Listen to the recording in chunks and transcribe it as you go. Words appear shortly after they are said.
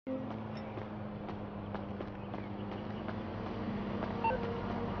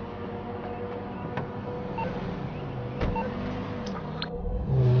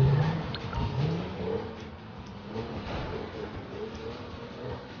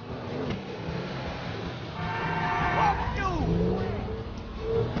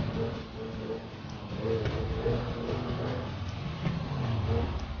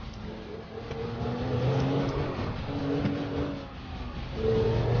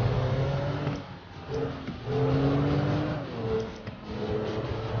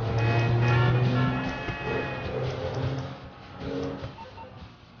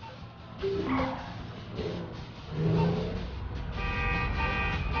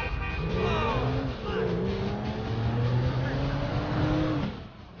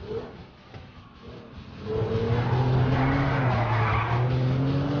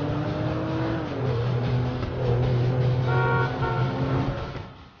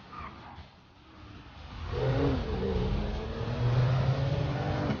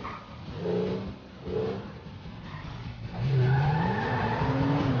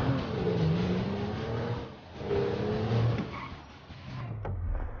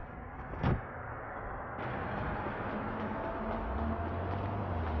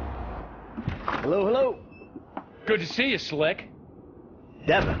Hello, hello. Good to see you, Slick.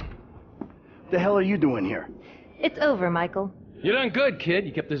 Devin, what the hell are you doing here? It's over, Michael. You done good, kid.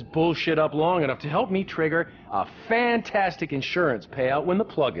 You kept this bullshit up long enough to help me trigger a fantastic insurance payout when the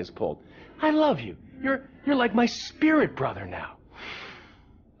plug is pulled. I love you. You're like my spirit brother now.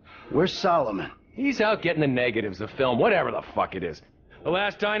 Where's Solomon? He's out getting the negatives of film, whatever the fuck it is. The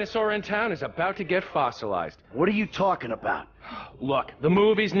last dinosaur in town is about to get fossilized. What are you talking about? Look, the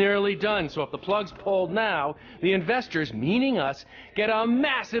movie's nearly done, so if the plug's pulled now, the investors, meaning us, get a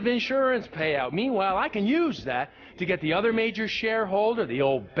massive insurance payout. Meanwhile, I can use that to get the other major shareholder, the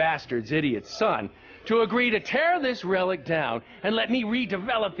old bastard's idiot son, to agree to tear this relic down and let me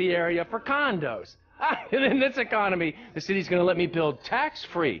redevelop the area for condos. And in this economy, the city's going to let me build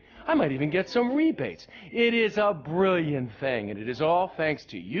tax-free. I might even get some rebates. It is a brilliant thing, and it is all thanks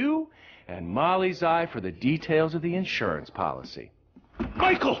to you and Molly's eye for the details of the insurance policy.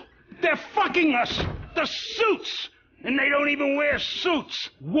 Michael, they're fucking us! The suits! And they don't even wear suits!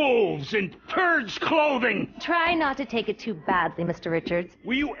 Wolves in turds' clothing! Try not to take it too badly, Mr. Richards.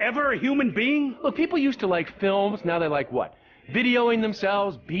 Were you ever a human being? Look, people used to like films, now they like what? Videoing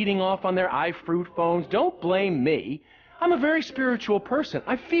themselves, beating off on their iFruit phones. Don't blame me. I'm a very spiritual person.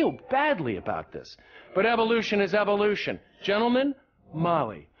 I feel badly about this. But evolution is evolution. Gentlemen,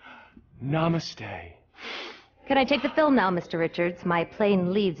 Molly, namaste. Can I take the film now, Mr. Richards? My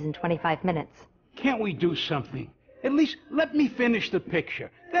plane leaves in 25 minutes. Can't we do something? At least let me finish the picture,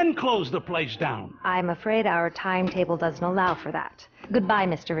 then close the place down. I'm afraid our timetable doesn't allow for that. Goodbye,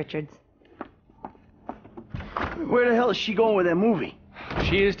 Mr. Richards. Where the hell is she going with that movie?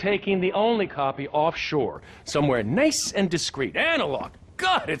 She is taking the only copy offshore, somewhere nice and discreet. Analog.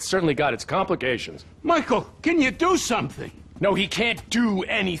 God, it's certainly got its complications. Michael, can you do something? No, he can't do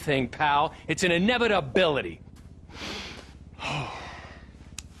anything, pal. It's an inevitability.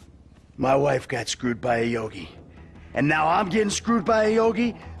 My wife got screwed by a yogi. And now I'm getting screwed by a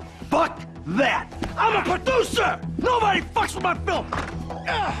yogi? Fuck that! I'm a producer! Nobody fucks with my film!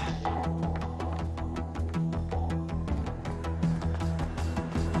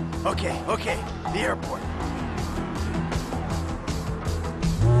 Okay, the airport.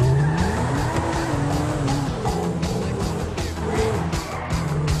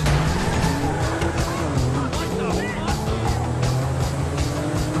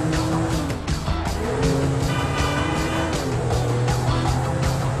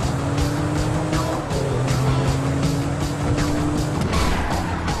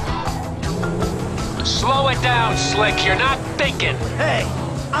 Slow it down, Slick. You're not thinking. Hey,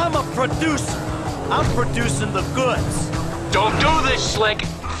 I'm a producer. I'm producing the goods. Don't do this, Slick.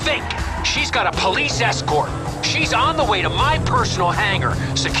 Think. She's got a police escort. She's on the way to my personal hangar.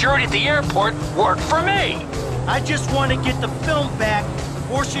 Security at the airport worked for me. I just want to get the film back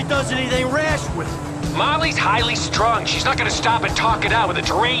before she does anything rash with it. Molly's highly strung. She's not gonna stop and talk it out with a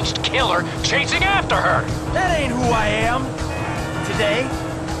deranged killer chasing after her. That ain't who I am. Today,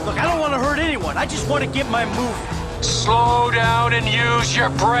 look, I don't want to hurt anyone. I just want to get my movie. Slow down and use your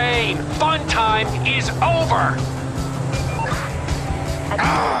brain. Fun time is over.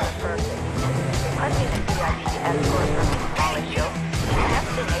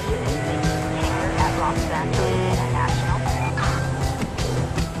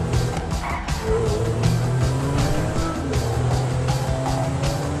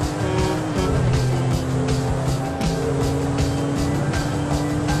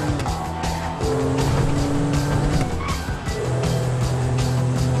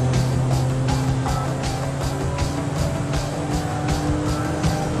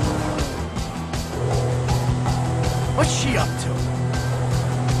 What's she up to?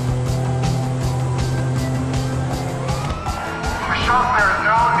 Michelle, there is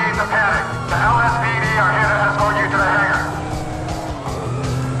no need to panic. The LSPD are here to escort you to the hangar.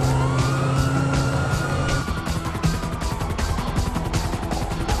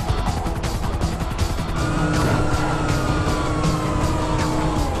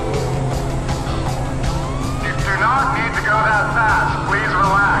 You do not need to go that fast. Please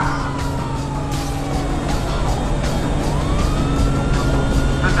relax.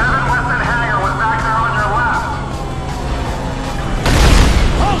 The Devon Weston hangar was back there on your left.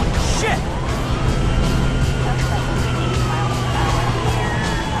 Holy shit!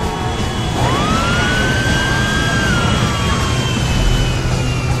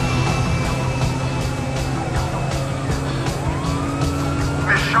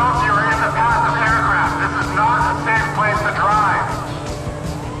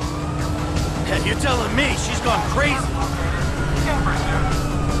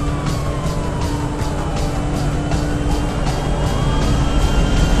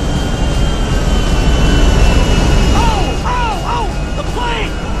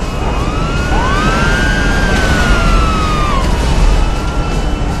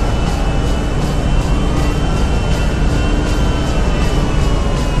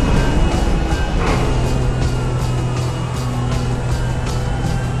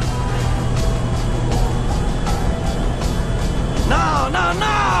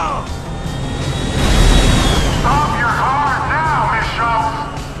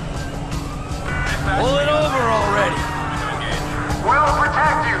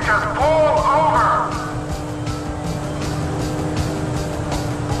 just pull over!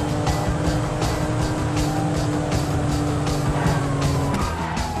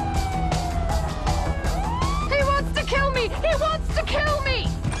 He wants to kill me! He wants to kill me!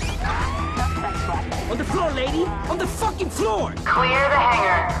 On the floor, lady! On the fucking floor! Clear the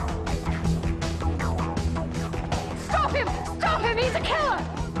hangar. Stop him! Stop him! He's a killer!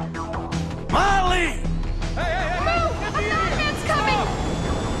 Molly! Move! A madman's coming!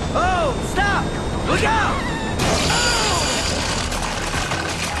 Oh, stop! Look out!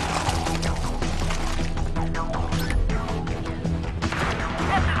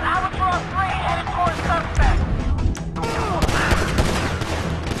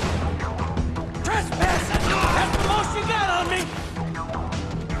 Trespassing! That's the most you got on me!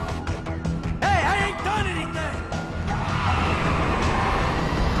 Hey, I ain't done anything!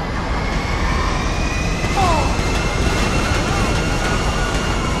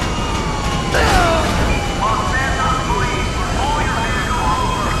 Los Santos Police, pull your vehicle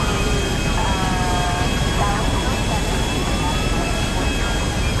over.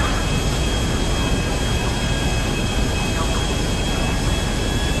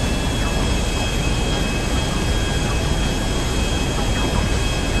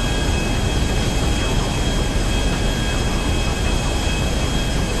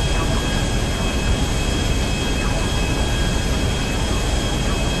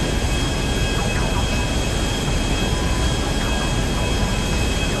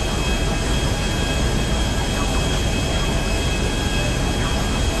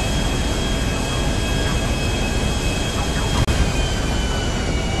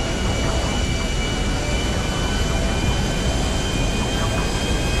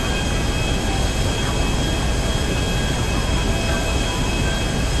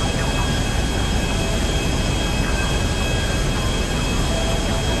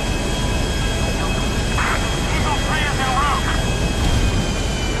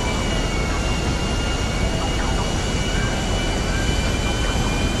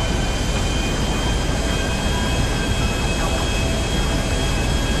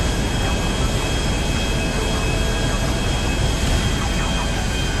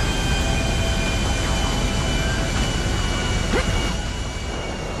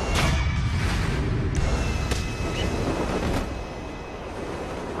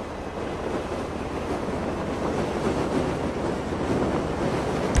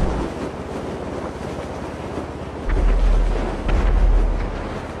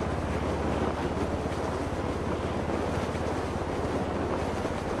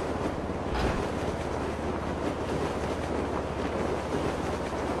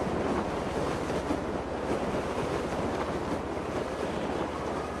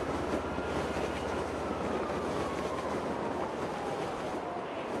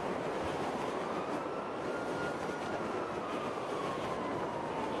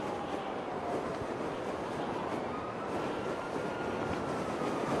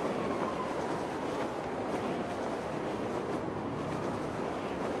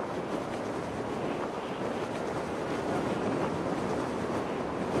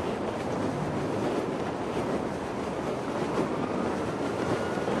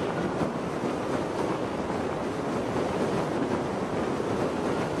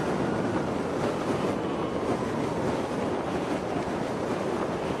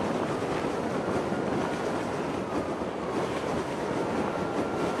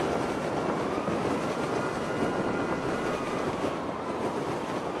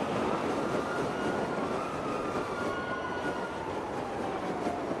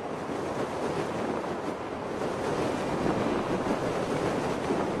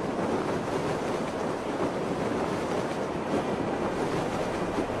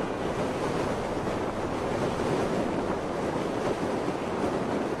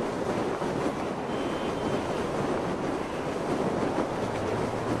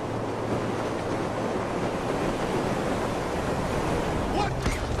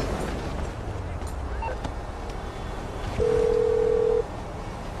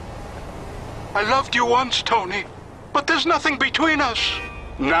 I loved you once, Tony, but there's nothing between us.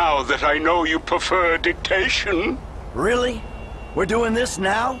 Now that I know you prefer dictation. Really? We're doing this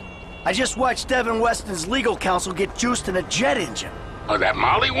now? I just watched Devin Weston's legal counsel get juiced in a jet engine. Oh, that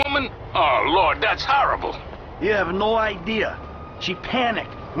Molly woman? Oh, Lord, that's horrible. You have no idea. She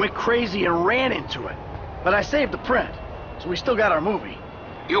panicked, went crazy, and ran into it. But I saved the print, so we still got our movie.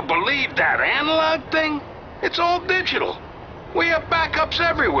 You believe that analog thing? It's all digital. We have backups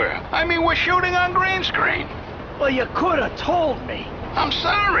everywhere. I mean, we're shooting on green screen. Well, you could have told me. I'm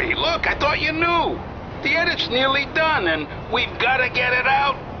sorry. Look, I thought you knew. The edit's nearly done, and we've got to get it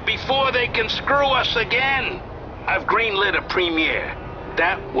out before they can screw us again. I've greenlit a premiere.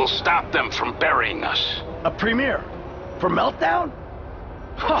 That will stop them from burying us. A premiere? For Meltdown?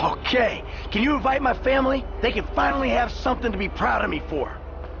 Okay. Can you invite my family? They can finally have something to be proud of me for.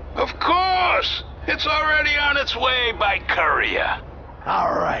 Of course! It's already on its way by courier.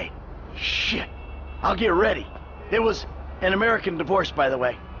 All right. Shit. I'll get ready. It was An American Divorce, by the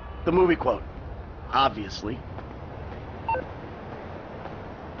way. The movie quote. Obviously.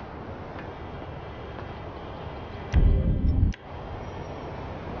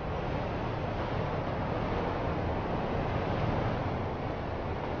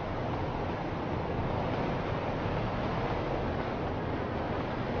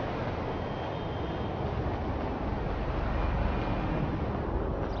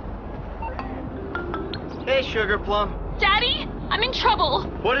 Hey, Sugar Plum. Daddy, I'm in trouble.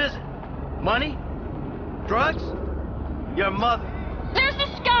 What is it? Money? Drugs? Your mother. There's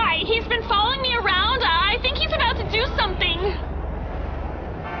this guy. He's been following me around. I think he's about to do something.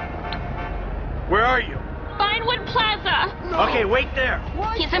 Where are you? Vinewood Plaza. Okay, wait there.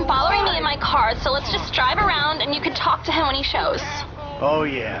 He's been following me in my car, so let's just drive around and you can talk to him when he shows. Oh,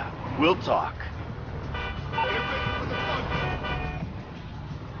 yeah. We'll talk.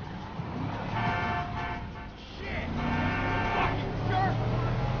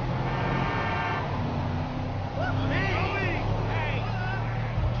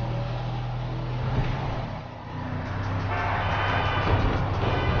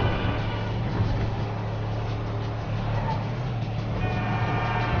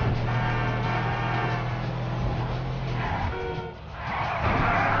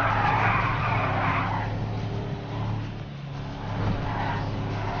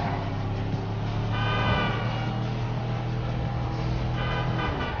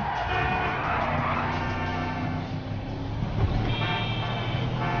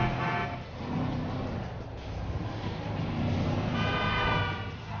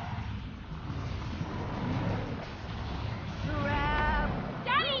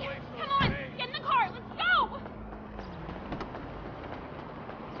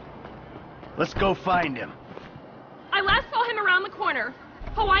 Let's go find him. I last saw him around the corner.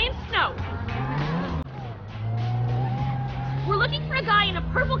 Hawaiian snow. We're looking for a guy in a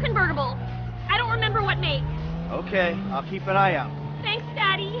purple convertible. I don't remember what make. Okay, I'll keep an eye out. Thanks,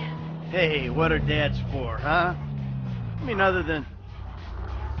 Daddy. Hey, what are dads for, huh? I mean, other than...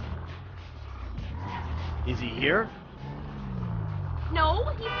 Is he here? No,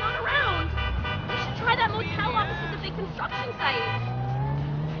 he's not around. We should try that motel opposite the big construction site.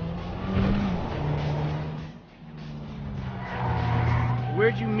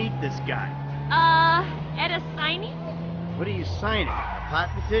 Where'd you meet this guy? At a signing? What are you signing? A pot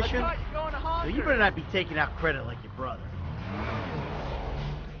petition? So you better not be taking out credit like your brother.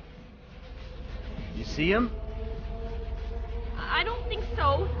 You see him? I don't think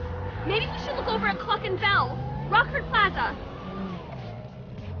so. Maybe we should look over at Cluck and Bell, Rockford Plaza.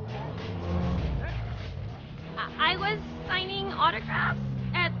 I was signing autographs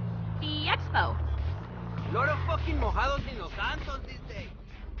at the expo. Lot of fucking mojados in Los Santos these days.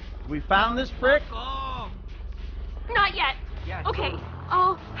 We found this prick? Not yet. Okay.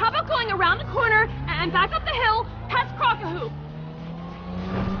 Oh, how about going around the corner and back up the hill past Crockahoo?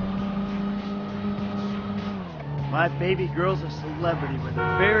 My baby girl's a celebrity with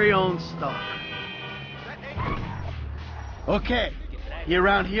her very own star. Okay, you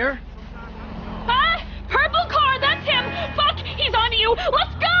around here? Purple car, that's him! Fuck, he's on to you!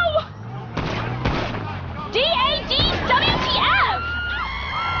 Let's go! D-A-D-W-T-F!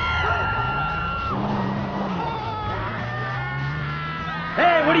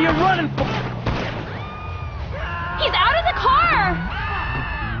 Hey, what are you running for? He's out of the car!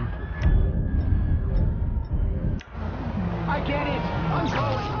 I get it. I'm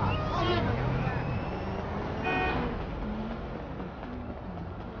calling.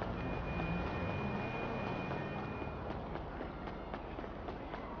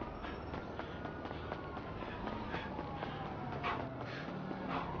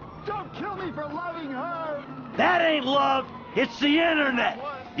 Don't kill me for loving her. That ain't love, it's the internet.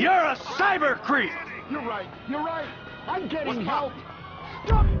 You're a cyber creep. You're right. You're right. I'm getting help.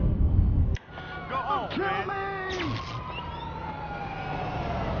 Stop. Go home, Kill me.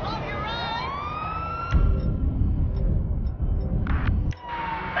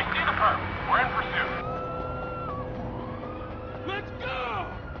 I see the perp. We're in pursuit. Let's go!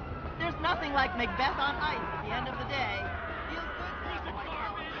 There's nothing like Macbeth on ice at the end of the day. Feels good.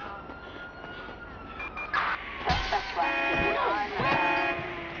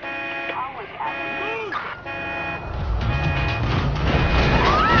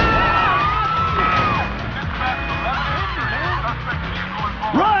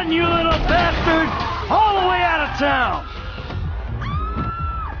 getting you little bastard all the way out of town.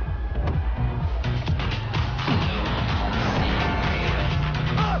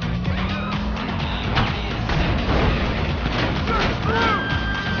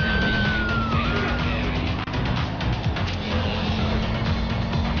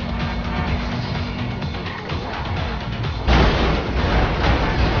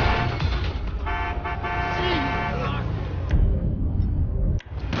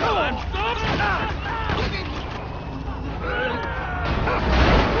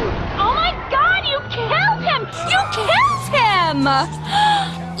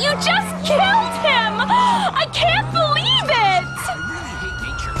 You just killed him! I can't believe it! I really hate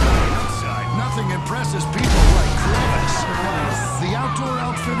nature. Outside, nothing impresses people like Chris. The outdoor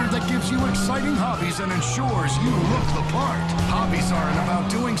outfitter that gives you exciting hobbies and ensures you look the part. Hobbies aren't about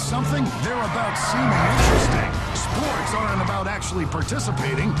doing something, they're about seeming interesting. Sports aren't about actually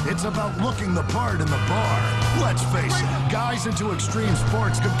participating, it's about looking the part in the bar. Let's face it, guys into extreme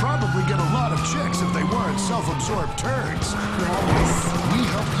sports could probably get a lot of chicks if they weren't self-absorbed turds. We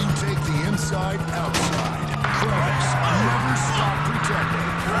help you take the inside outside. Crevice, never stop pretending.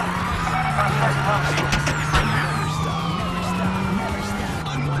 Never stop, never stop, never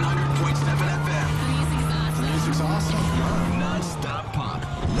stop. On 100.7 FM. The music's awesome. Non-stop pop.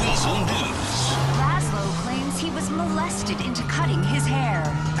 Weasel News. Laszlo claims he was molested into cutting his hair.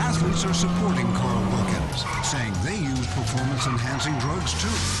 Athletes are supporting Carl Wilkins, saying they use performance-enhancing drugs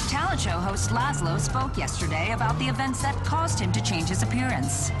too. Talent show host Laszlo spoke yesterday about the events that caused him to change his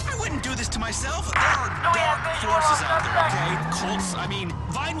appearance. I wouldn't do this to myself. There are dark forces out there, okay? Cults, I mean,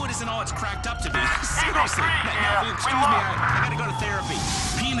 Vinewood isn't all it's cracked up to be. Seriously. Now, excuse me, I gotta go to therapy.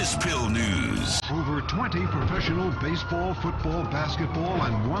 Penis Pill News. Over 20 professional baseball, football, basketball,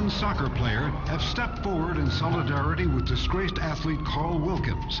 and one soccer player have stepped forward in solidarity with disgraced athlete Carl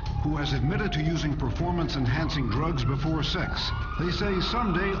Wilkins, who has admitted to using performance-enhancing drugs before sex. They say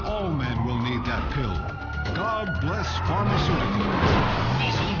someday all men will need that pill. God bless pharmaceuticals.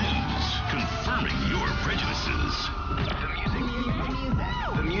 Weasel News, confirming your prejudices.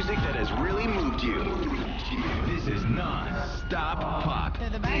 The music that has really moved you. This is non-stop pop.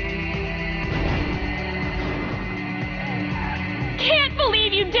 Can't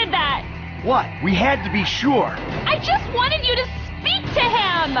believe you did that! What? We had to be sure. I just wanted you to speak to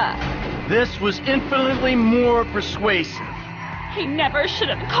him! This was infinitely more persuasive. He never should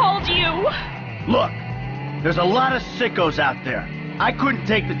have called you. Look, there's a lot of sickos out there. I couldn't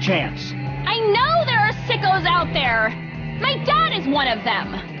take the chance. I know there are sickos out there. My dad is one of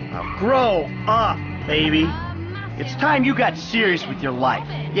them. Now grow up, baby. It's time you got serious with your life.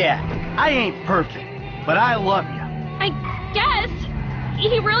 Yeah, I ain't perfect, but I love you. I guess.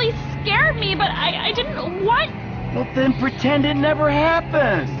 He really scared me, but I didn't know what. Well, then pretend it never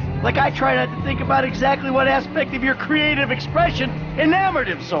happened. Like I try not to think about exactly what aspect of your creative expression enamored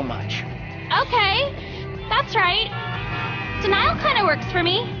him so much. Okay, that's right. Denial kind of works for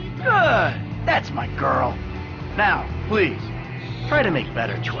me. Good. That's my girl. Now, please, try to make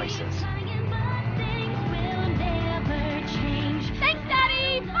better choices. Thanks,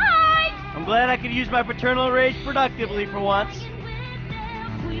 Daddy. Bye. I'm glad I could use my paternal rage productively for once.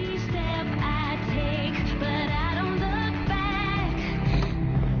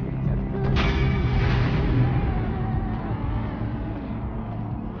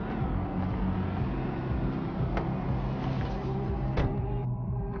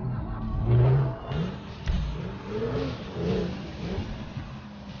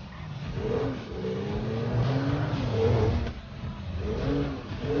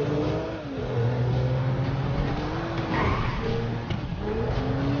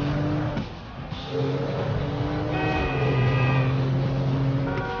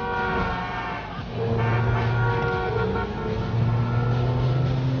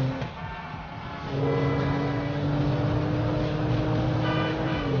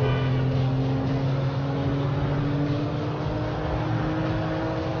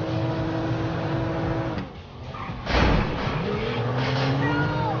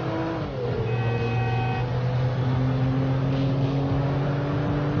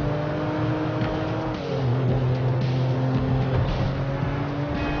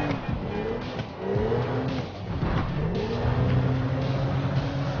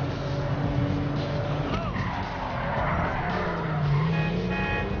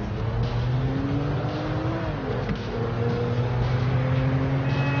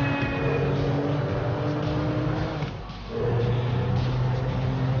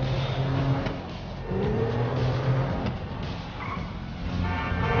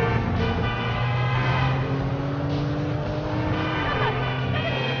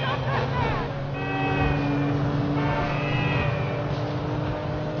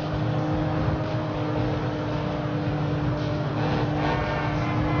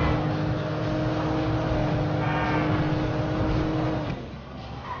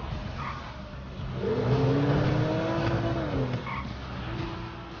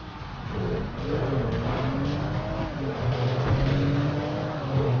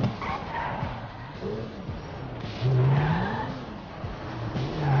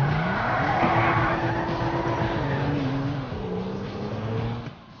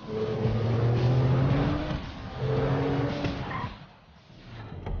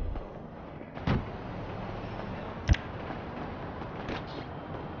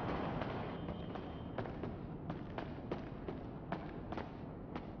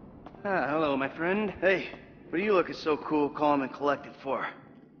 Hello, my friend. Hey, what are you looking so cool, calm, and collected for?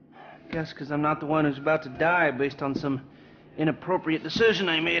 Guess because I'm not the one who's about to die based on some inappropriate decision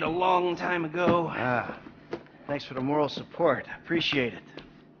I made a long time ago. Thanks for the moral support. I appreciate it.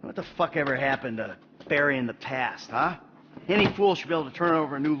 What the fuck ever happened to burying the past, huh? Any fool should be able to turn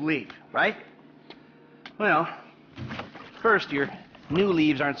over a new leaf, right? Well, first, your new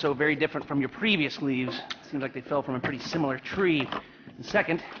leaves aren't so very different from your previous leaves. Seems like they fell from a pretty similar tree. And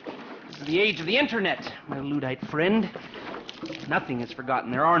second, this is the age of the internet, my Luddite friend. Nothing is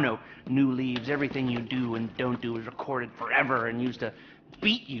forgotten. There are no new leaves. Everything you do and don't do is recorded forever and used to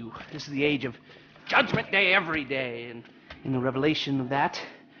beat you. This is the age of Judgment Day every day. And in the revelation of that,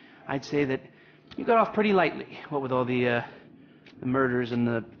 I'd say that you got off pretty lightly. What with all the murders and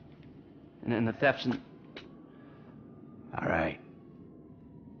the thefts and... All right.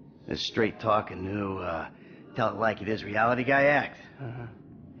 This straight talking new, tell it like it is reality guy act.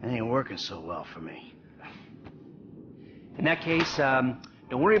 It ain't working so well for me. In that case, don't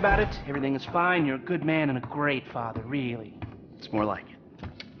worry about it. Everything is fine. You're a good man and a great father, really. It's more like it.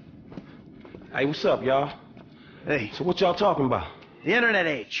 Hey, what's up, y'all? Hey. So what y'all talking about? The internet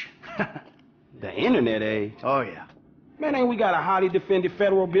age. The internet age? Oh, yeah. Man, ain't we got a highly defended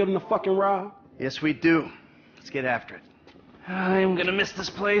federal building to fucking rob? Yes, we do. Let's get after it. I'm gonna miss this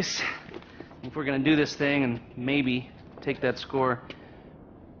place. If we're gonna do this thing and maybe take that score,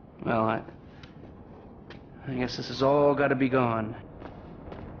 well, I guess this has all gotta be gone.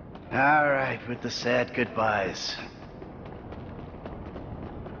 All right, with the sad goodbyes.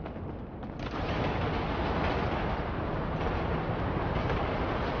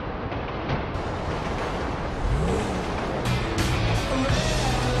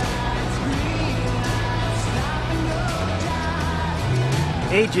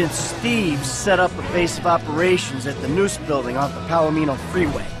 Agent Steve set up a base of operations at the Noose building off the Palomino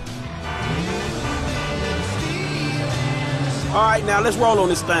Freeway. All right, now let's roll on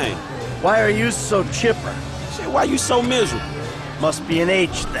this thing. Why are you so chipper? Shit, why you so miserable? Must be an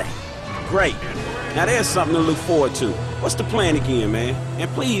age thing. Great. Now there's something to look forward to. What's the plan again, man? And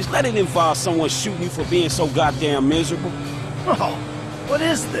please, let it involve someone shooting you for being so goddamn miserable. Oh, what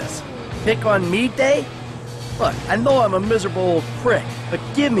is this? Pick on me day? Look, I know I'm a miserable old prick, but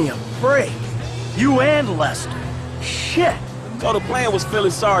give me a break. You and Lester. Shit. So the plan was feeling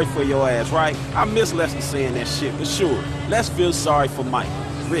sorry for your ass, right? I miss Lester saying that shit, for sure. Let's feel sorry for Michael.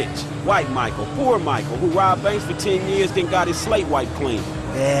 Rich, white Michael, poor Michael, who robbed banks for 10 years, then got his slate wiped clean.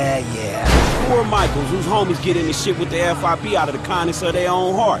 Yeah. Poor Michaels, whose homies get into shit with the FIB out of the kindness of their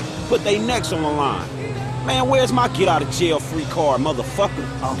own heart. Put their necks on the line. Man, where's my get-out-of-jail-free card, motherfucker?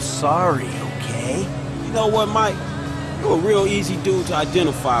 I'm sorry, okay? You know what, Mike? You're a real easy dude to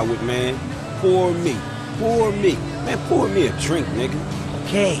identify with, man. Poor me. Poor me. Man, pour me a drink, nigga.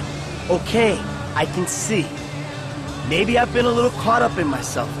 Okay. I can see. Maybe I've been a little caught up in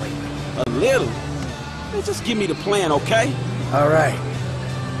myself lately. A little? Man, just give me the plan, okay? All right.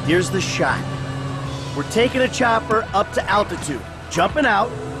 Here's the shot. We're taking a chopper up to altitude, jumping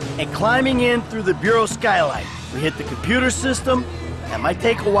out, and climbing in through the Bureau skylight. We hit the computer system. That might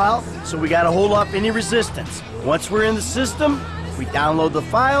take a while, so we gotta hold off any resistance. Once we're in the system, we download the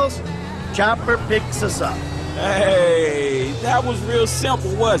files, chopper picks us up. Hey, that was real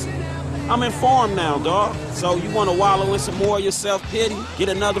simple, wasn't it? I'm informed now, dawg. So you want to wallow in some more of your self-pity? Get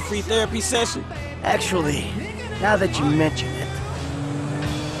another free therapy session? Actually, now that you mention it.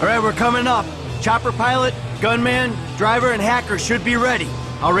 All right, we're coming up. Chopper pilot, gunman, driver, and hacker should be ready.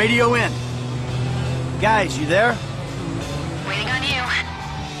 I'll radio in. Guys, you there? Waiting on you.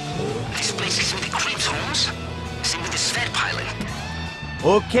 This place is really creeps, Holmes. Same with the Svet pilot.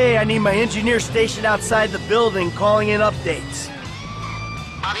 Okay, I need my engineer stationed outside the building calling in updates.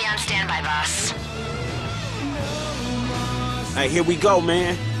 I'll be on standby, boss. Hey, here we go,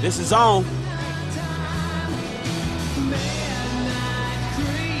 man. This is on.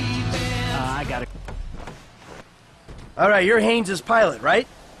 I got it. All right, you're Haynes' pilot, right?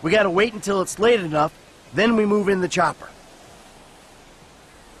 We gotta wait until it's late enough, then we move in the chopper.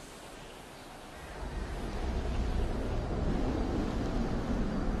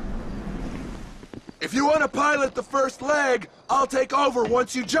 If you want to pilot the first leg, I'll take over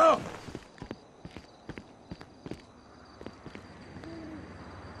once you jump.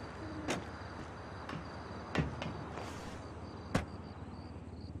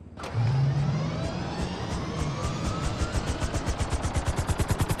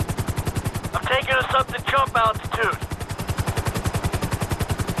 I'm taking us up to jump altitude.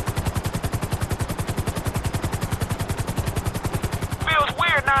 Feels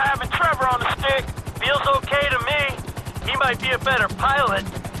weird not having Trevor on the stick. Feels okay to me. He might be a better pilot.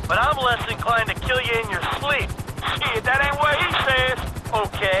 but I'm less inclined to kill you in your sleep. Shit, that ain't what he says.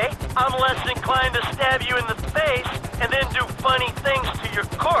 Okay, I'm less inclined to stab you in the face and then do funny things to your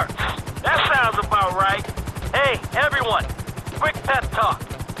corpse. That sounds about right. Hey, everyone, quick pep talk.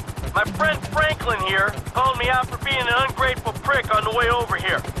 My friend Franklin here called me out for being an ungrateful prick on the way over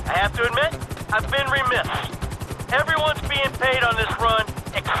here. I have to admit, I've been remiss. Everyone's being paid on this run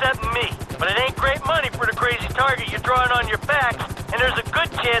except me. But it ain't great money for the crazy target you're drawing on your backs, and there's a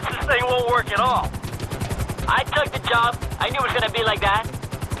good chance this thing won't work at all. I took the job. I knew it was gonna be like that.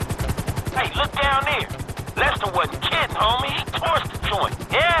 Hey, look down there. Lester wasn't kidding, homie. He torched the joint.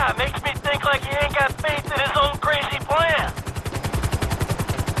 Yeah, makes me think like he ain't got faith in his own crazy plan.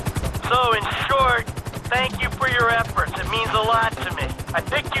 So, in short, thank you for your efforts. It means a lot to me. I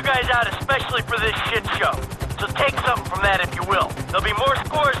picked you guys out especially for this shit show. So take something from that if you will. There'll be more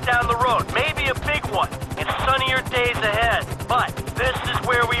scores down the road, maybe a big one. It's sunnier days ahead. But this is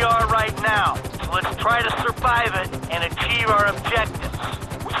where we are right now. So let's try to survive it and achieve our objectives.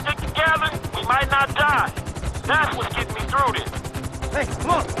 We stick together, we might not die. That's what's getting me through this. Hey,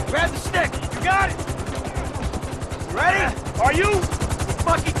 come on, grab the stick. You got it. Ready? Are you?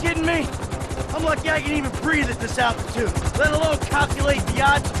 Fucking kidding me? I'm lucky I can even breathe at this altitude, let alone calculate the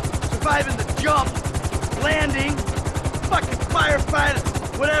odds of surviving the jump, landing, fucking firefight,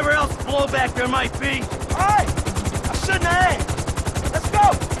 whatever else blowback there might be. Alright, I shouldn't have. Let's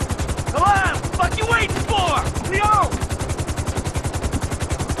go. Come on, what you waiting for? We on.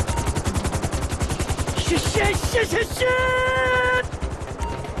 Shit.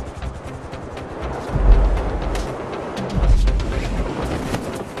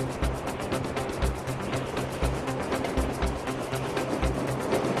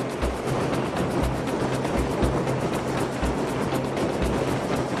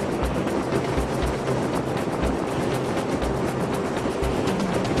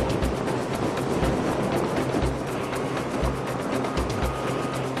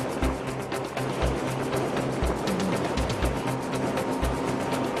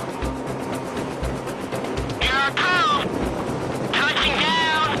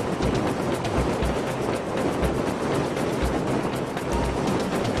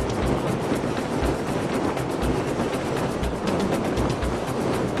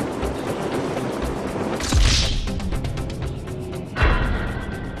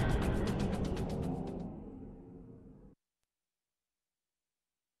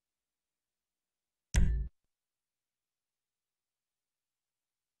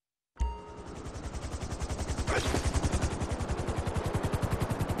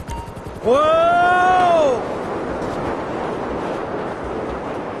 Whoa!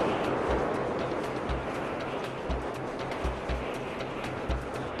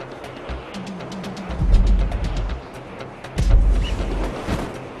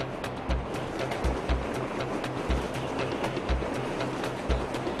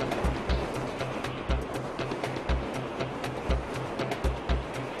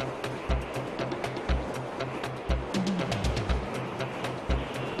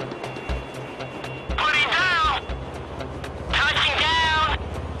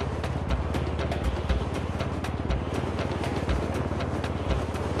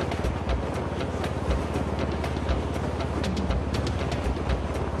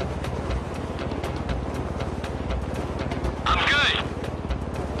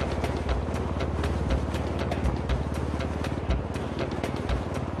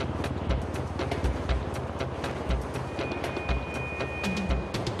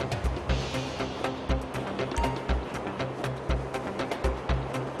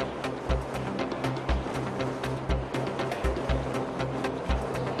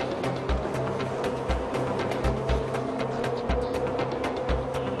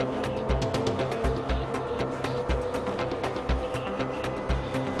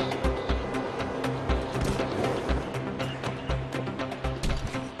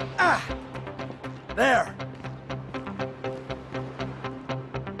 There!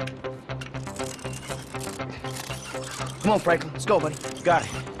 Come on, Franklin. Let's go, buddy. Got it.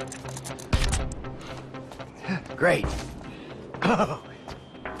 Great. Oh,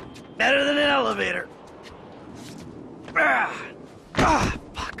 better than an elevator.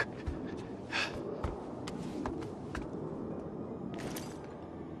 Fuck.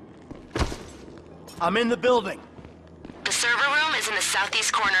 I'm in the building. The server room is in the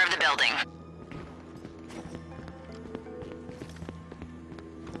southeast corner of the building.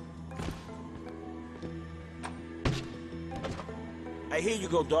 Hey, here you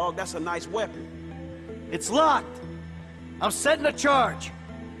go, dog. That's a nice weapon. It's locked. I'm setting a charge.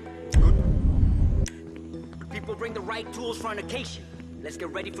 People bring the right tools for an occasion. Let's get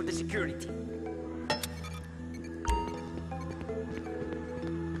ready for the security.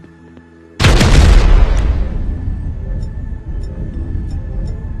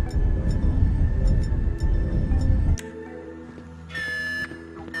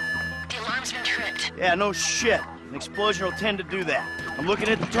 Yeah, no shit. An explosion will tend to do that. I'm looking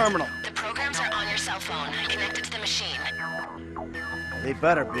at the terminal. The programs are on your cell phone, connected to the machine. They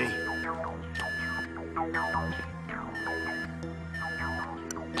better be.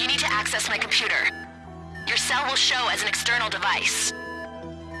 You need to access my computer. Your cell will show as an external device.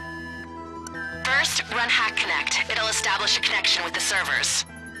 First, run Hack Connect. It'll establish a connection with the servers.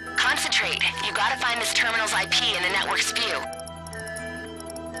 Concentrate. You gotta find this terminal's IP in the network's view.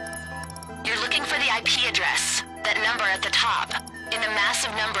 You're looking for the IP address, that number at the top, in the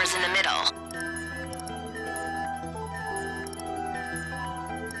massive numbers in the middle.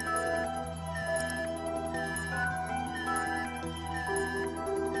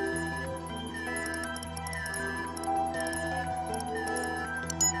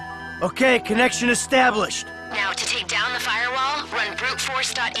 Okay, connection established. Now, to take down the firewall, run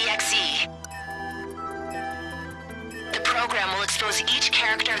bruteforce.exe. The program will expose each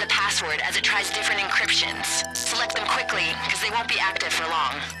character of the password as it tries different encryptions. Select them quickly, because they won't be active for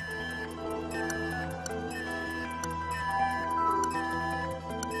long.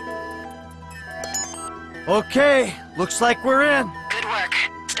 Okay, looks like we're in. Good work.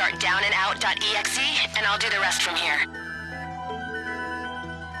 Start downandout.exe, and I'll do the rest from here.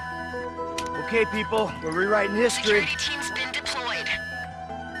 Okay, people, we're rewriting history. Security team's been deployed.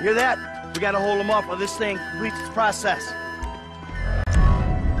 Hear that? We gotta hold them off while this thing completes its process.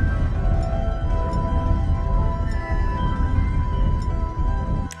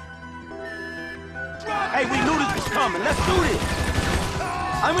 Hey, we knew this was coming. Let's do this.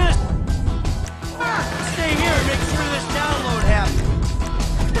 I'm gonna stay here and make sure this download happens.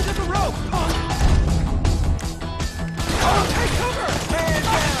 There's a rope. Oh, take cover. Man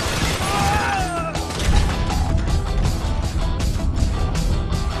down.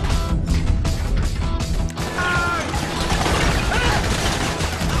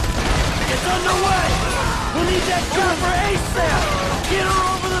 It's underway. We'll need that chopper ASAP. Get her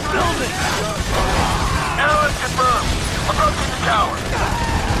over the building. Alan confirmed. Approaching the tower.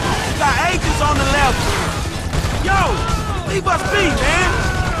 Got agents on the level. Yo, leave us be, man.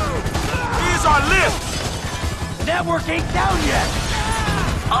 Here's our lift. Network ain't down yet.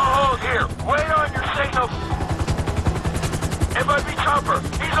 I'll hold here. Wait on your signal. FIB chopper.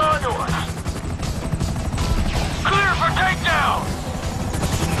 He's on to us. Clear for takedown.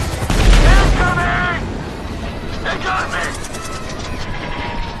 Incoming! They got me.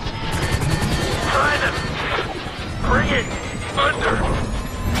 Try them. Bring it under.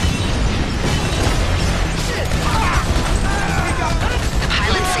 The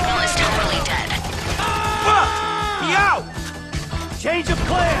pilot signal is totally dead. Fuck! He out! Change of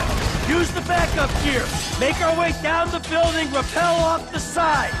plan. Use the backup gear. Make our way down the building, rappel off the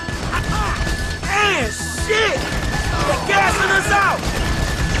side. And shit! They're gassing us out!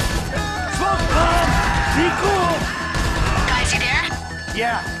 Smoke bomb! Be cool! Guys, you there?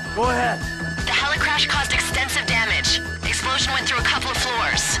 Yeah, go ahead. The helicrash caused extensive damage. The explosion went through a couple of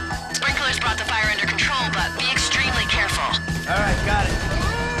floors. Sprinklers brought the fire under control, but be extremely careful. All right, got it.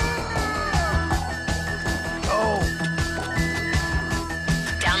 Oh.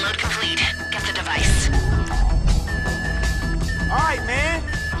 Download complete. Get the device. All right, man.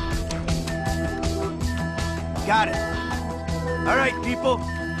 Got it. All right, people.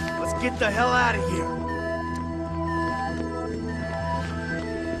 Let's get the hell out of here.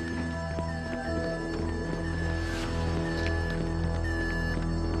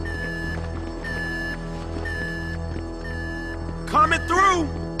 Coming through!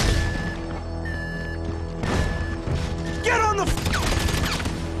 Get on the...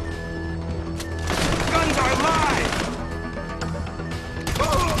 Guns are live!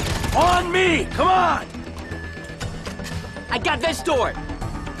 On me! Come on! I got this door.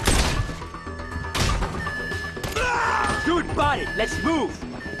 Dude, body. Let's move.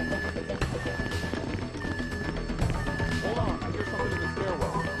 Hold on, I hear something in the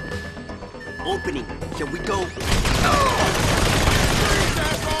stairwell. Opening. Can we go?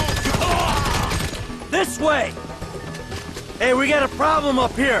 This way! Hey, we got a problem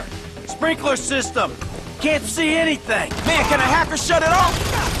up here. Sprinkler system. Can't see anything. Man, can a hacker shut it off?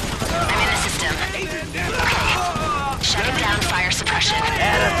 I'm in the system. Okay. Shutting down fire suppression.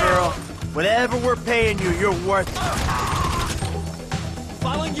 Atta girl. Whatever we're paying you, you're worth it.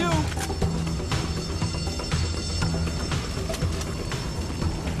 Following you.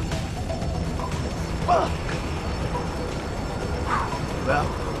 Well,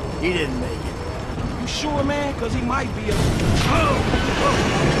 he didn't make it. You sure, man? Because he might be a...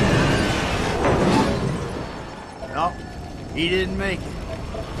 No, he didn't make it.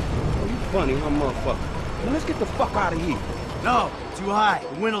 Oh, you funny, huh, motherfucker? Now let's get the fuck out of here. No, too high.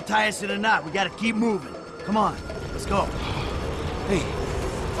 The wind will tie us in a knot. We gotta keep moving. Come on, let's go. Hey,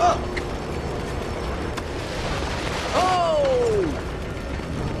 fuck! Oh!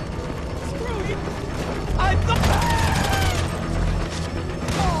 Screw you! I thought...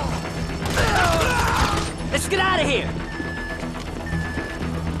 Let's get out of here!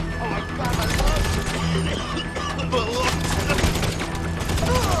 Oh my God, I love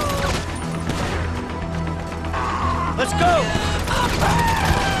Let's go!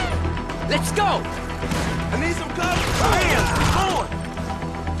 Let's go! I need some cover! Hands, we're going!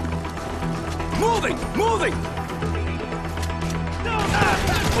 Moving! Moving!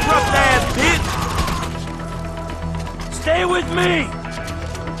 Rough ass bitch! Stay with me!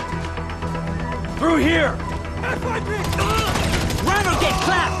 Through here! Run or get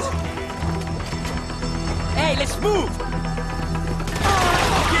clapped! Hey, let's move!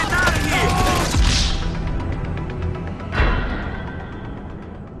 Getting out of here!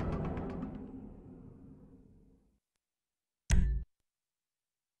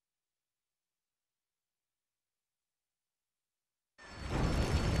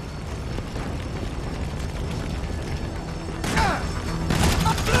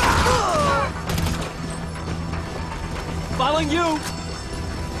 Following you!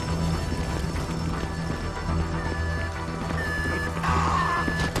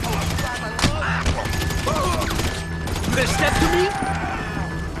 You gonna step to me?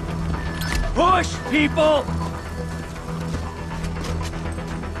 Push, people!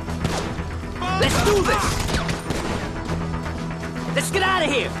 Let's do this! Let's get out of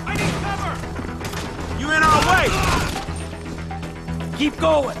here! I need cover! You in our way! Keep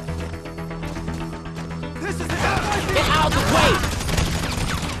going! This is Get out of the way!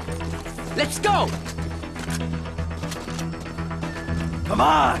 Let's go! Come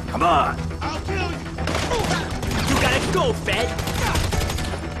on, come on! I'll kill you! You gotta go, Fed!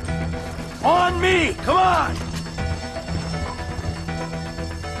 On me! Come on!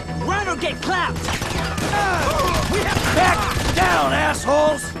 Run or get clapped! Back down,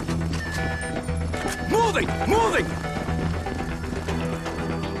 assholes! moving! Moving!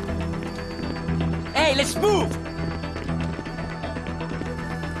 Hey, let's move!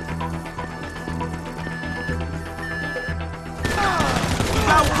 We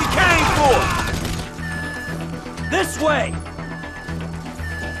got what we came for! This way!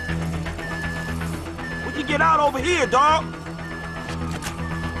 We can get out over here, dog!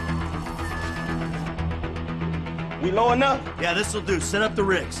 We low enough? Yeah, this'll do. Set up the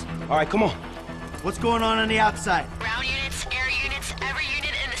rigs. All right, come on. What's going on the outside? Ground units, air units, every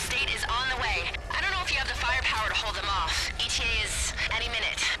unit in the state is on the way. I don't know if you have the firepower to hold them off. ETA is any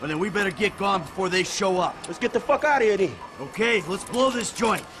minute. Well, then we better get gone before they show up. Let's get the fuck out of here, then. Okay, let's blow this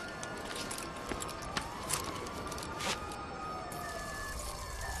joint.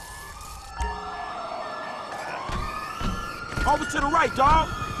 Over to the right, dog.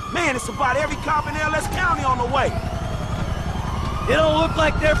 Man, it's about every cop in LS County on the way. It don't look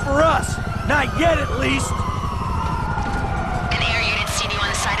like they're for us. Not yet, at least. An air unit seen you on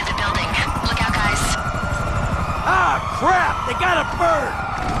the side of the building. Look out, guys. Ah, crap! They got a bird!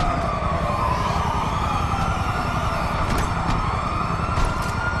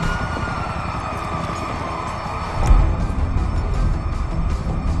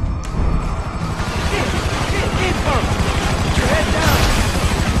 Get your head down!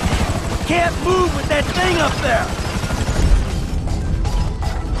 Can't move with that thing up there!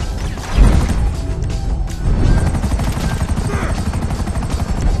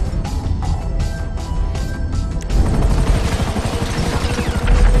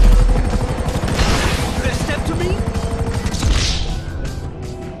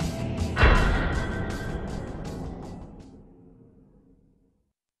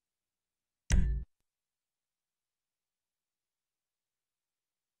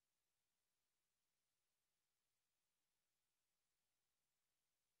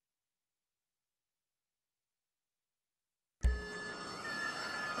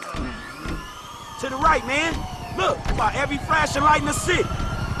 To the right, man. Look, about every flashing light in the city.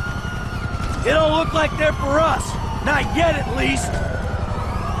 It don't look like they're for us. Not yet, at least.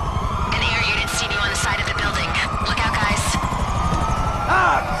 An air unit seen you on the side of the building. Look out, guys.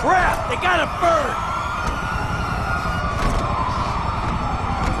 Ah, crap! They got a bird!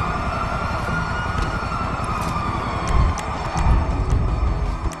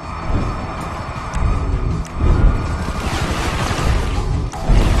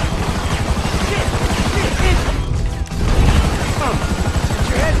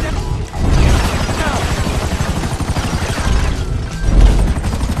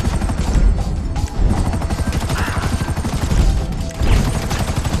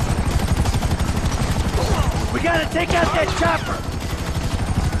 take out that chopper!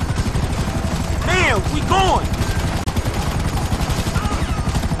 Man, we going!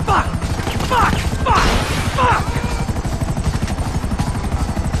 Fuck! Fuck! Fuck! Fuck!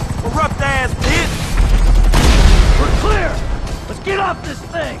 Corrupt ass bitch! We're clear! Let's get off this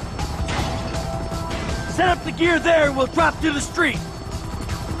thing! Set up the gear there and we'll drop to the street.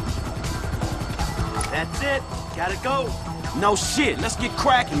 That's it. Gotta go. No shit, let's get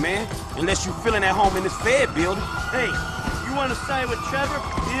cracking, man. Unless you feeling at home in this Fed building. Hey, you wanna side with Trevor?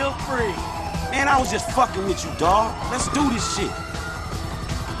 Feel free. Man, I was just fucking with you, dawg. Let's do this shit.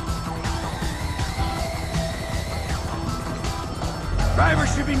 Driver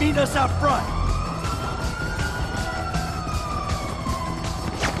should be meeting us out front.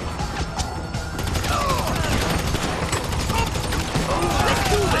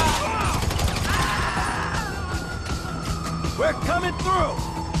 We're coming through!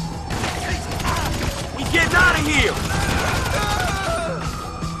 We getting out of here!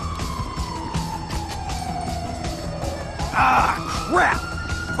 Ah, crap!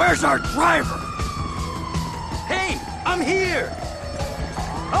 Where's our driver? Hey, I'm here!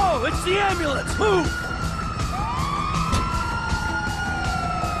 Oh, it's the ambulance! Move!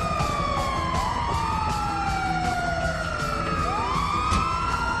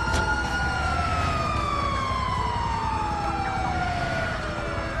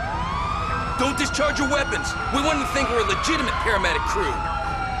 Don't discharge your weapons. We want to think we're a legitimate paramedic crew.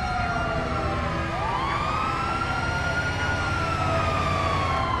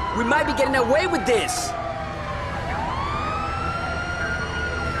 We might be getting away with this.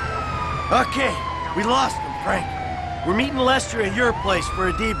 Okay, we lost him, Frank. We're meeting Lester at your place for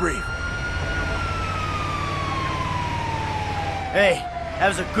a debrief. Hey, that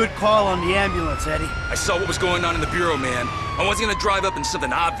was a good call on the ambulance, Eddie. I saw what was going on in the Bureau, man. I wasn't gonna drive up in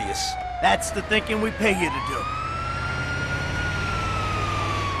something obvious. That's the thinking we pay you to do.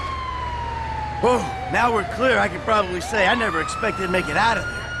 Whoa, now we're clear. I can probably say I never expected to make it out of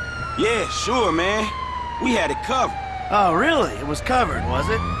there. Yeah, sure, man. We had it covered. Oh, really? It was covered, was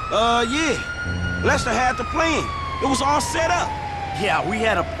it? Yeah. Lester had the plan. It was all set up. Yeah, we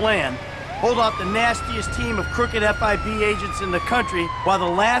had a plan. Hold off the nastiest team of crooked FIB agents in the country while the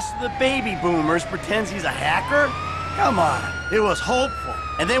last of the baby boomers pretends he's a hacker? Come on. It was hopeful.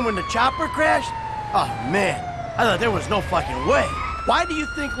 And then when the chopper crashed? Oh, man. I thought there was no fucking way. Why do you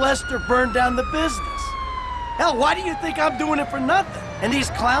think Lester burned down the business? Hell, why do you think I'm doing it for nothing? And these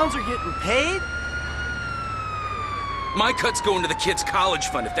clowns are getting paid? My cut's going to the kids' college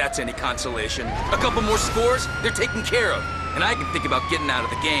fund, if that's any consolation. A couple more scores, they're taken care of. And I can think about getting out of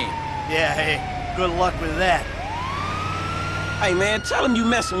the game. Yeah, hey, good luck with that. Hey, man, tell him you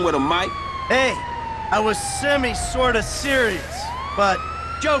messing with him, Mike. Hey, I was semi-sorta serious, but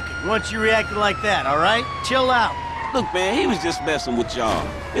joking once you reacted like that, all right? Chill out. Look, man, he was just messing with y'all.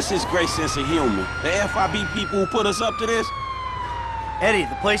 It's his great sense of humor. The FIB people who put us up to this. Eddie,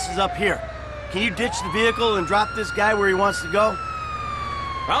 the place is up here. Can you ditch the vehicle and drop this guy where he wants to go?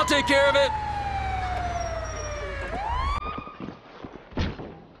 I'll take care of it.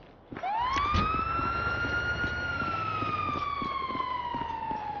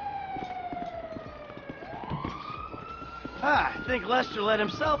 Ah, I think Lester let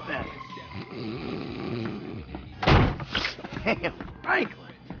himself in. Damn, Franklin.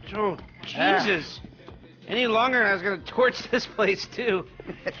 Oh, Jesus. Any longer and I was gonna torch this place, too.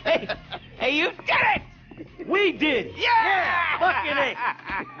 Hey, you did it! We did! Yeah! Fucking A!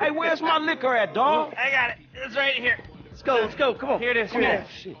 Hey, where's my liquor at, dog? I got it. It's right here. Let's go, come on. Here it is, Come here on. it is.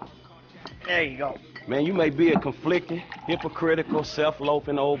 Shit. There you go. Man, you may be a conflicted, hypocritical,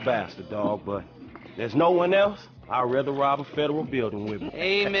 self-loafing old bastard, dog, but there's no one else I'd rather rob a federal building with me.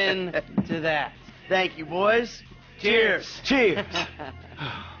 Amen to that. Thank you, boys. Cheers. Cheers.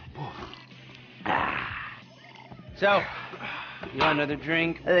 So, you want another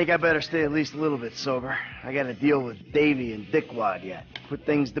drink? I think I better stay at least a little bit sober. I got to deal with Davey and Dickwad yet. Put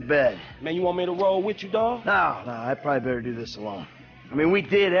things to bed. Man, you want me to roll with you, dog? No, I probably better do this alone. I mean, we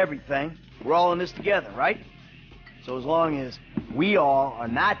did everything. We're all in this together, right? So as long as we all are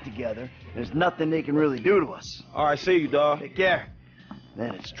not together, there's nothing they can really do to us. All right, see you, dog. Take care.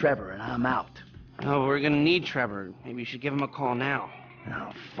 Then it's Trevor, and I'm out. Oh, we're gonna need Trevor. Maybe you should give him a call now.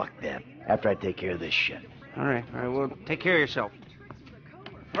 Oh, fuck that. After I take care of this shit. All right, well, take care of yourself.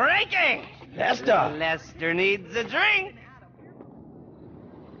 Frankie! Lester! Lester needs a drink.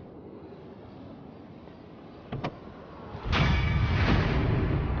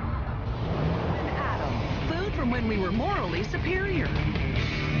 Food from when we were morally superior.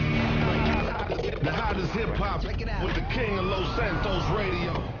 The hottest hip-hop with the king of Los Santos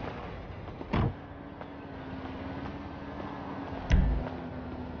radio.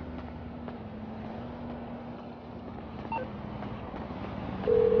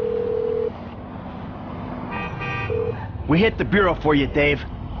 We hit the bureau for you, Dave.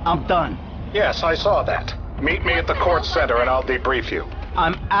 I'm done. Yes, I saw that. Meet me at the court center and I'll debrief you.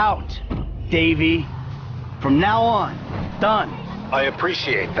 I'm out, Davey. From now on, done. I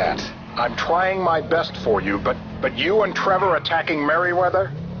appreciate that. I'm trying my best for you, but you and Trevor attacking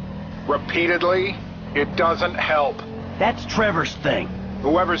Merriweather? Repeatedly? It doesn't help. That's Trevor's thing.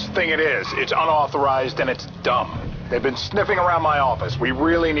 Whoever's thing it is, it's unauthorized and it's dumb. They've been sniffing around my office. We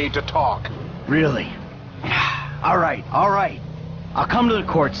really need to talk. Really? All right. I'll come to the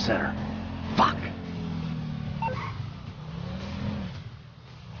court center. Fuck.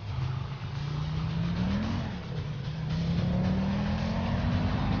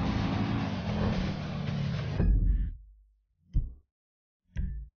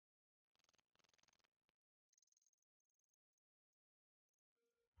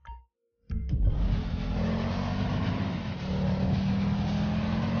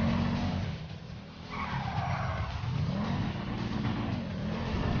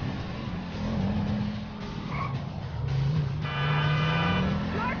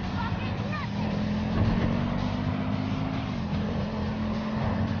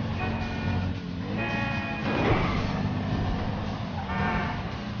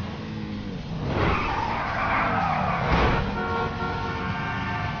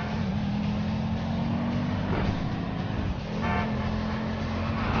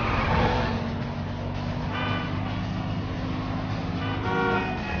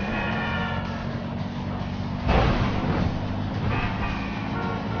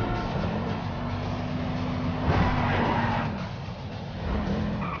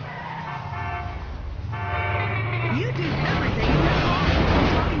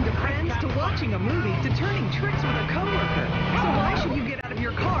 Watching a movie to turning tricks with a coworker. So why should you get out of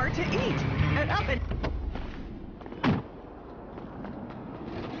your car to eat? And up and...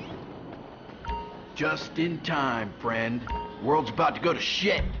 Just in time, friend. World's about to go to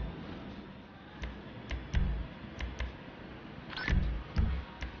shit.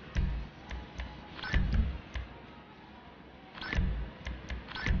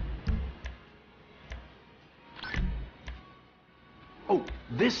 Oh,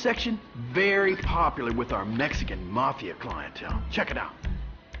 this section, very popular with our Mexican mafia clientele. Check it out.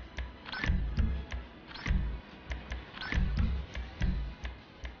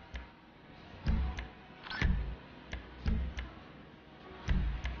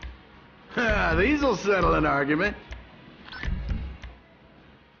 These'll settle an argument.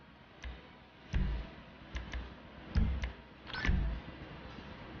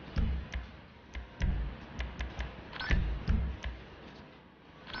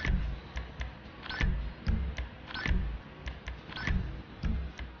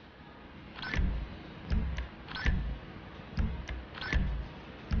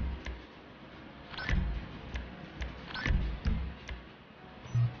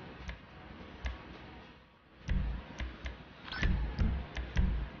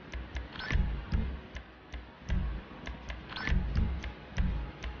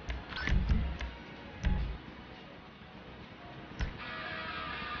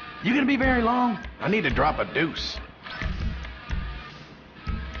 You gonna be very long? I need to drop a deuce.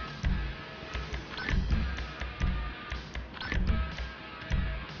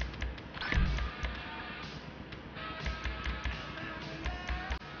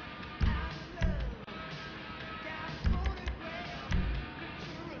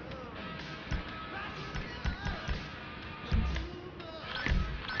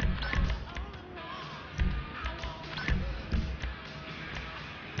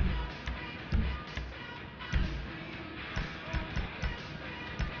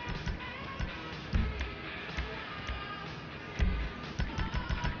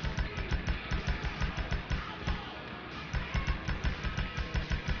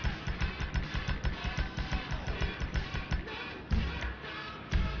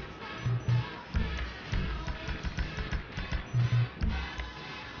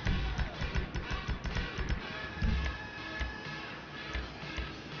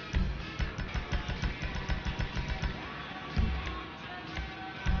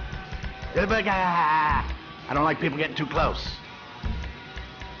 I don't like people getting too close.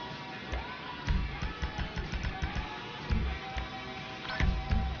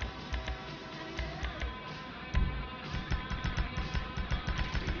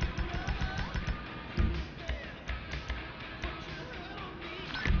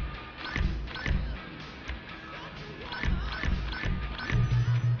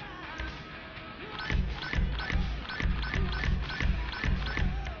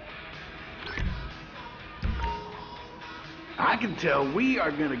 I can tell we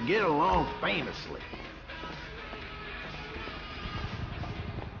are gonna get along famously.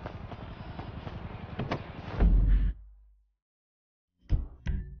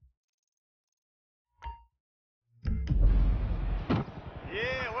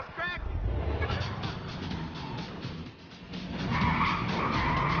 Yeah, what's cracking?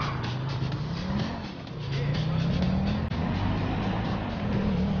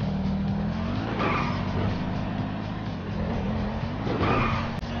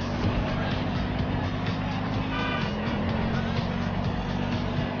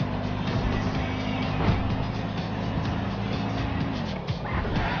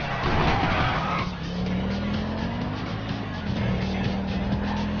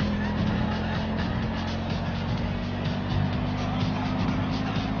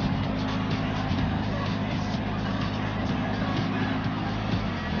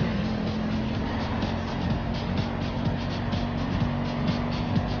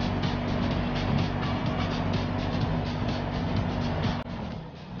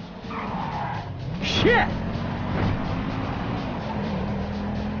 Shit!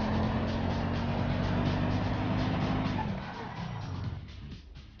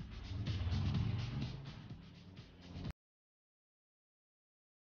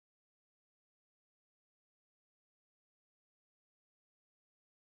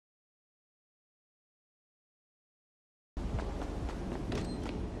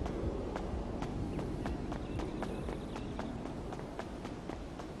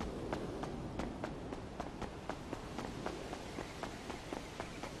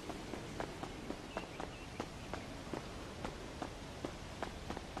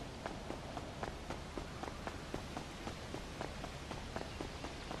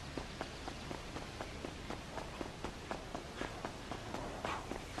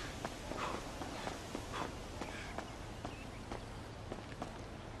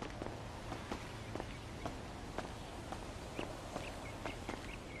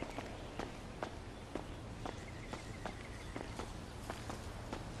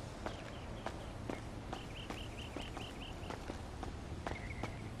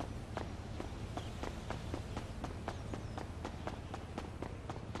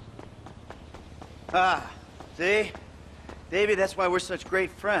 Ah, see? Davey, that's why we're such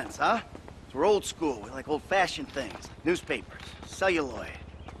great friends, huh? We're old school. We like old-fashioned things. Newspapers, celluloid.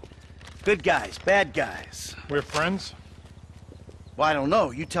 Good guys, bad guys. We're friends? Well, I don't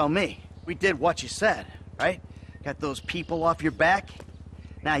know. You tell me. We did what you said, right? Got those people off your back.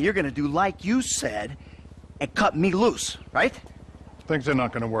 Now you're gonna do like you said and cut me loose, right? Things are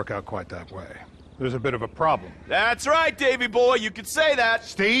not gonna work out quite that way. There's a bit of a problem. That's right, Davey boy, you could say that.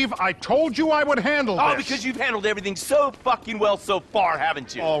 Steve, I told you I would handle this. Oh, because you've handled everything so fucking well so far,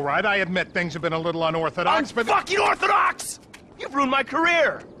 haven't you? All right, I admit things have been a little unorthodox, but... Fucking orthodox! You've ruined my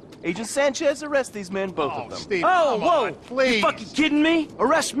career! Agent Sanchez, arrest these men, both of them. Steve, oh, come whoa! on, please. You fucking kidding me?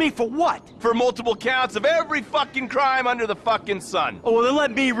 Arrest me for what? For multiple counts of every fucking crime under the fucking sun. Oh, well, then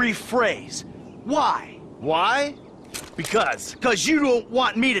let me rephrase. Why? Why? Because you don't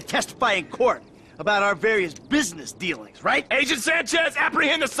want me to testify in court about our various business dealings, right? Agent Sanchez,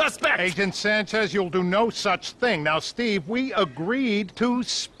 apprehend the suspect! Agent Sanchez, you'll do no such thing. Now, Steve, we agreed to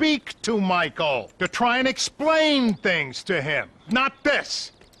speak to Michael, to try and explain things to him. Not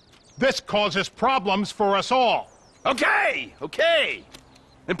this. This causes problems for us all. Okay, okay.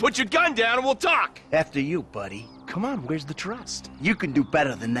 Then put your gun down and we'll talk. After you, buddy. Come on, where's the trust? You can do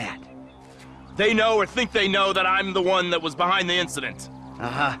better than that. They know or think they know that I'm the one that was behind the incident.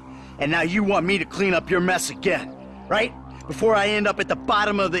 Uh-huh. And now you want me to clean up your mess again, right? Before I end up at the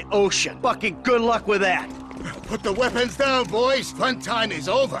bottom of the ocean. Fucking good luck with that. Put the weapons down, boys. Fun time is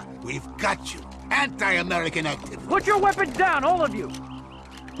over. We've got you. Anti-American activity. Put your weapons down, all of you.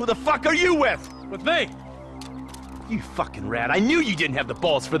 Who the fuck are you with? With me. You fucking rat. I knew you didn't have the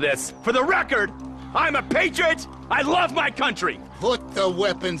balls for this. For the record, I'm a patriot. I love my country. Put the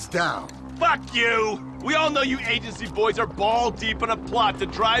weapons down. Fuck you! We all know you agency boys are ball deep in a plot to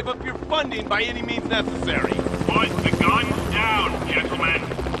drive up your funding by any means necessary. Put the guns down, gentlemen.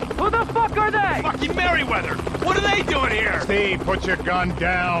 Who the fuck are they? Fucking Merryweather! What are they doing here? Steve, put your gun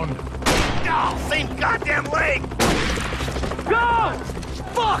down. Oh, same goddamn leg! Go!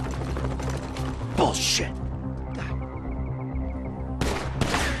 Fuck! Bullshit.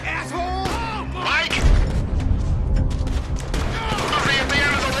 Asshole! Mike! Somebody at the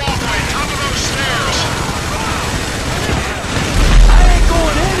end of the walkway, top of those stairs! I ain't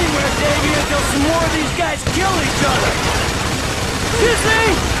going anywhere, Davey, until some more of these guys kill each other. Excuse me?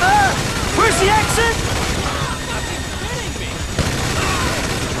 Where's the exit?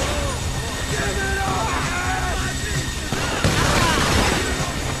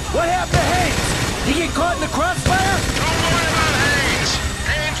 What happened to Haynes? He get caught in the crossfire? Don't worry about Haynes.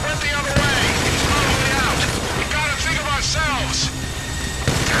 Haynes went the other way. He's on the way out. We gotta think of ourselves.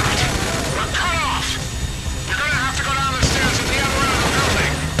 Damn it. We're cut off. You're gonna have to go down the stairs at the other end of the building.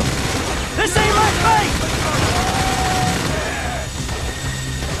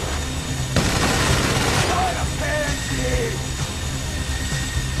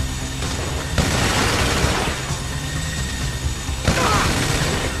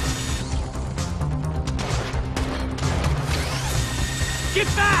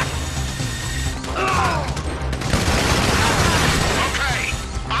 Get back! Okay,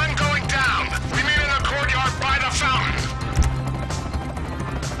 I'm going down. We meet in the courtyard by the fountain.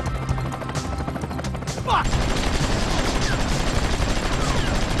 Fuck!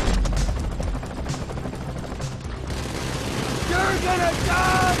 You're gonna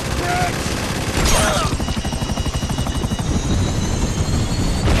die, bitch!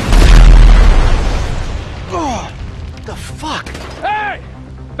 Oh, the fuck? Hey!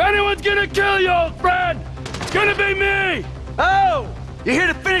 If anyone's gonna kill you, old friend, it's gonna be me! Oh! You here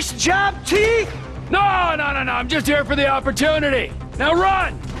to finish the job, T? No, I'm just here for the opportunity. Now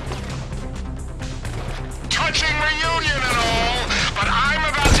run! Touching reunion and all, but I'm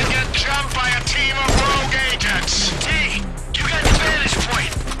about to get jumped by a team of rogue agents. T, you got the vantage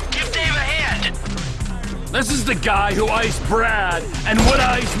point. Give Dave a hand. This is the guy who iced Brad and would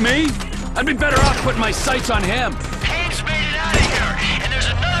ice me? I'd be better off putting my sights on him. Haines made it out of here, and there's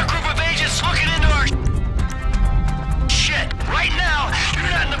another group of agents looking into our shit. Right now, you're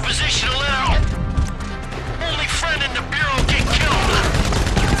not in a position to let our only friend in the Bureau get killed.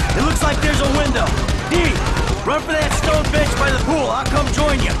 It looks like there's a window. D, run for that stone bench by the pool. I'll come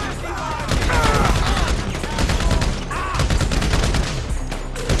join you.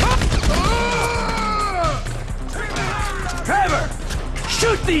 Trevor,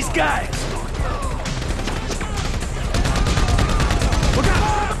 shoot these guys! Look out!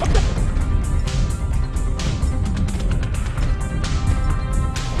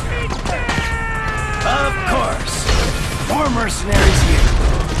 Of course. More mercenaries here.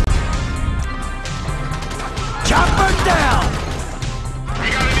 Chopper down! We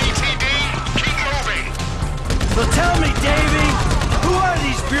got an ETD. Keep moving. So tell me, Davey, who are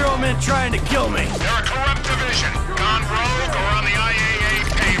these Bureau men trying to kill me? They're a corrupt division, gone rogue or on the IAA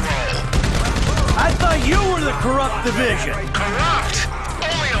payroll. I thought you were the corrupt division. Corrupt?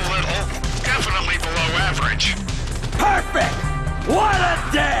 Only a little. Definitely below average. Perfect! What a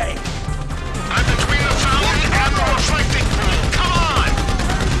day! I'm between the fountain and the reflecting pool. Come on!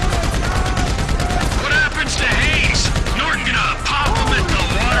 What happens to Hayes? Norton gonna pop him at the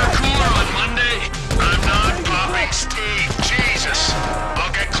water cooler on Monday? I'm not popping Steve. Jesus.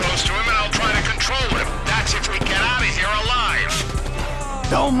 I'll get close to him and I'll try to control him. That's if we get out of here alive.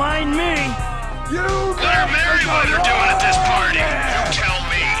 Don't mind me. What are Merryweather doing at this party? You tell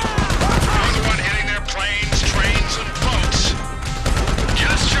me. You're the one hitting their planes, trains, and boats.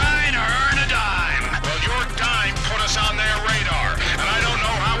 Just trying to earn a dime. Well, your dime put us on their radar, and I don't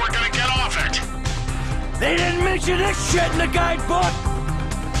know how we're gonna get off it. They didn't mention this shit in the guidebook.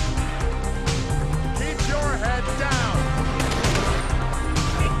 Keep your head down.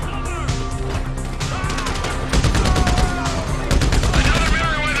 Another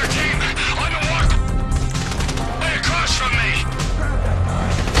Merryweather team on the walkway across from me.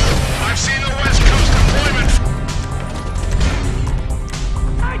 I've seen the West Coast deployment.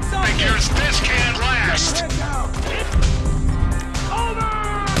 Figures this can't last.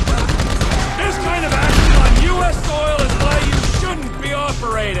 This kind of action on U.S. soil is why you shouldn't be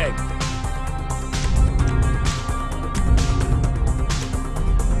operating.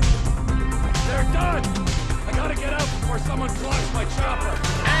 They're done. I gotta get out before someone clocks my chopper.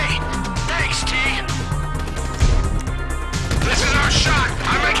 Hey, thanks, T. This is our shot.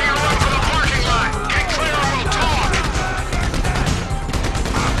 I'm making a run for the parking lot. Get clear or we'll talk.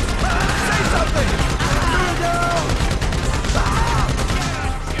 Say something!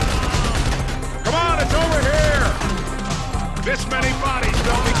 Come on, it's over here! This many bodies,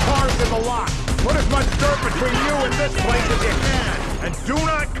 there'll be cars in the lot. Put as much dirt between you and this place as you can. And do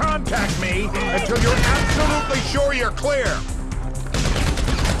not contact me until you're absolutely sure you're clear.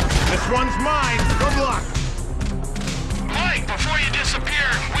 This one's mine. Good luck. Mike, before you disappear,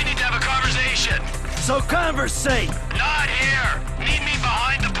 we need to have a conversation. So conversate. Not here. Meet me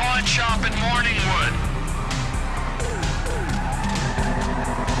behind the pawn shop in Morningwood.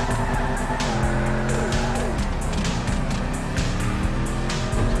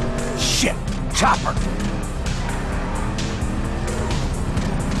 Shit. Chopper.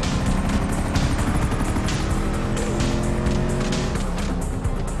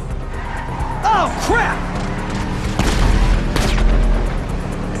 Oh, crap!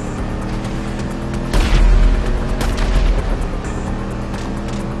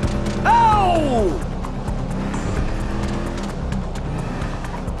 Oh!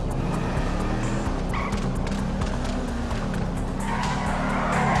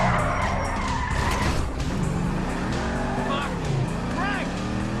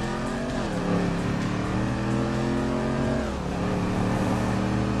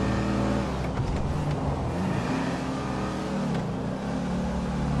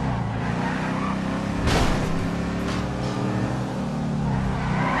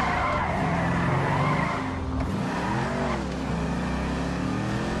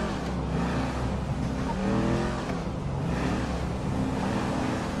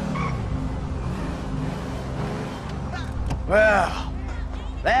 Well,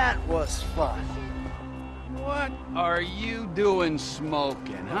 that was fun. What are you doing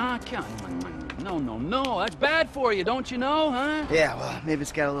smoking, huh? Come on. No. That's bad for you, don't you know, huh? Yeah, well, maybe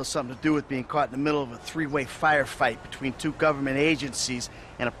it's got a little something to do with being caught in the middle of a three-way firefight between two government agencies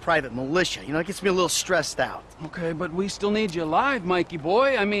and a private militia. You know, it gets me a little stressed out. Okay, but we still need you alive, Mikey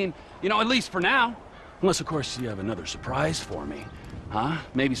boy. I mean, you know, at least for now. Unless, of course, you have another surprise for me. Huh?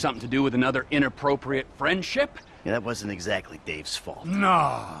 Maybe something to do with another inappropriate friendship? Yeah, that wasn't exactly Dave's fault.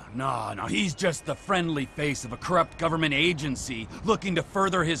 No. He's just the friendly face of a corrupt government agency looking to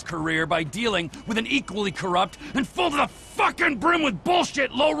further his career by dealing with an equally corrupt and full to the fucking brim with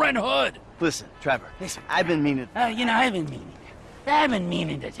bullshit low-rent hood. Listen, Trevor, I've been meaning... I've been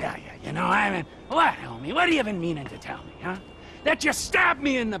meaning to tell you, you know, What, homie? What have you been meaning to tell me, huh? That you stabbed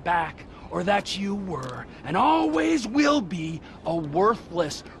me in the back, or that you were, and always will be, a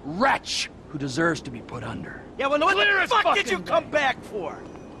worthless wretch who deserves to be put under. Yeah, well, what the fuck did you come back for?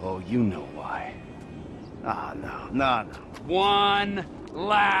 Oh, you know why. Ah, no. One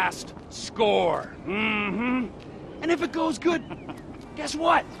last score. Mm-hmm. And if it goes good, guess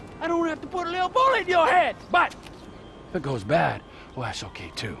what? I don't have to put a little bullet in your head. But if it goes bad, well, that's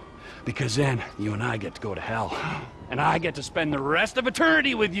okay, too. Because then you and I get to go to hell. And I get to spend the rest of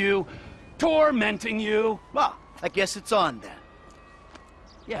eternity with you, tormenting you. Well, I guess it's on, then.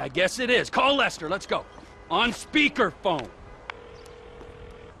 Yeah, I guess it is. Call Lester. Let's go. On speakerphone.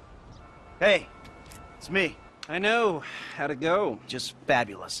 Hey, it's me. I know. How'd it go? Just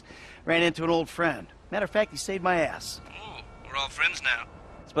fabulous. Ran into an old friend. Matter of fact, he saved my ass. Oh, we're all friends now.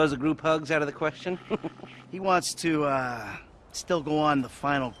 Suppose a group hug's out of the question? He wants to, still go on the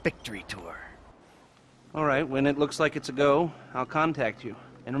final victory tour. All right, when it looks like it's a go, I'll contact you.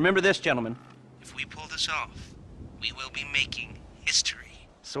 And remember this, gentlemen. If we pull this off, we will be making history.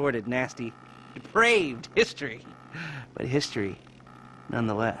 Sordid, nasty, depraved history. But history,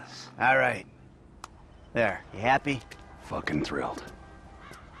 nonetheless. All right. There, you happy? Fucking thrilled.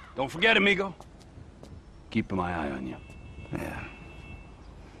 Don't forget, amigo. Keeping my eye on you. Yeah.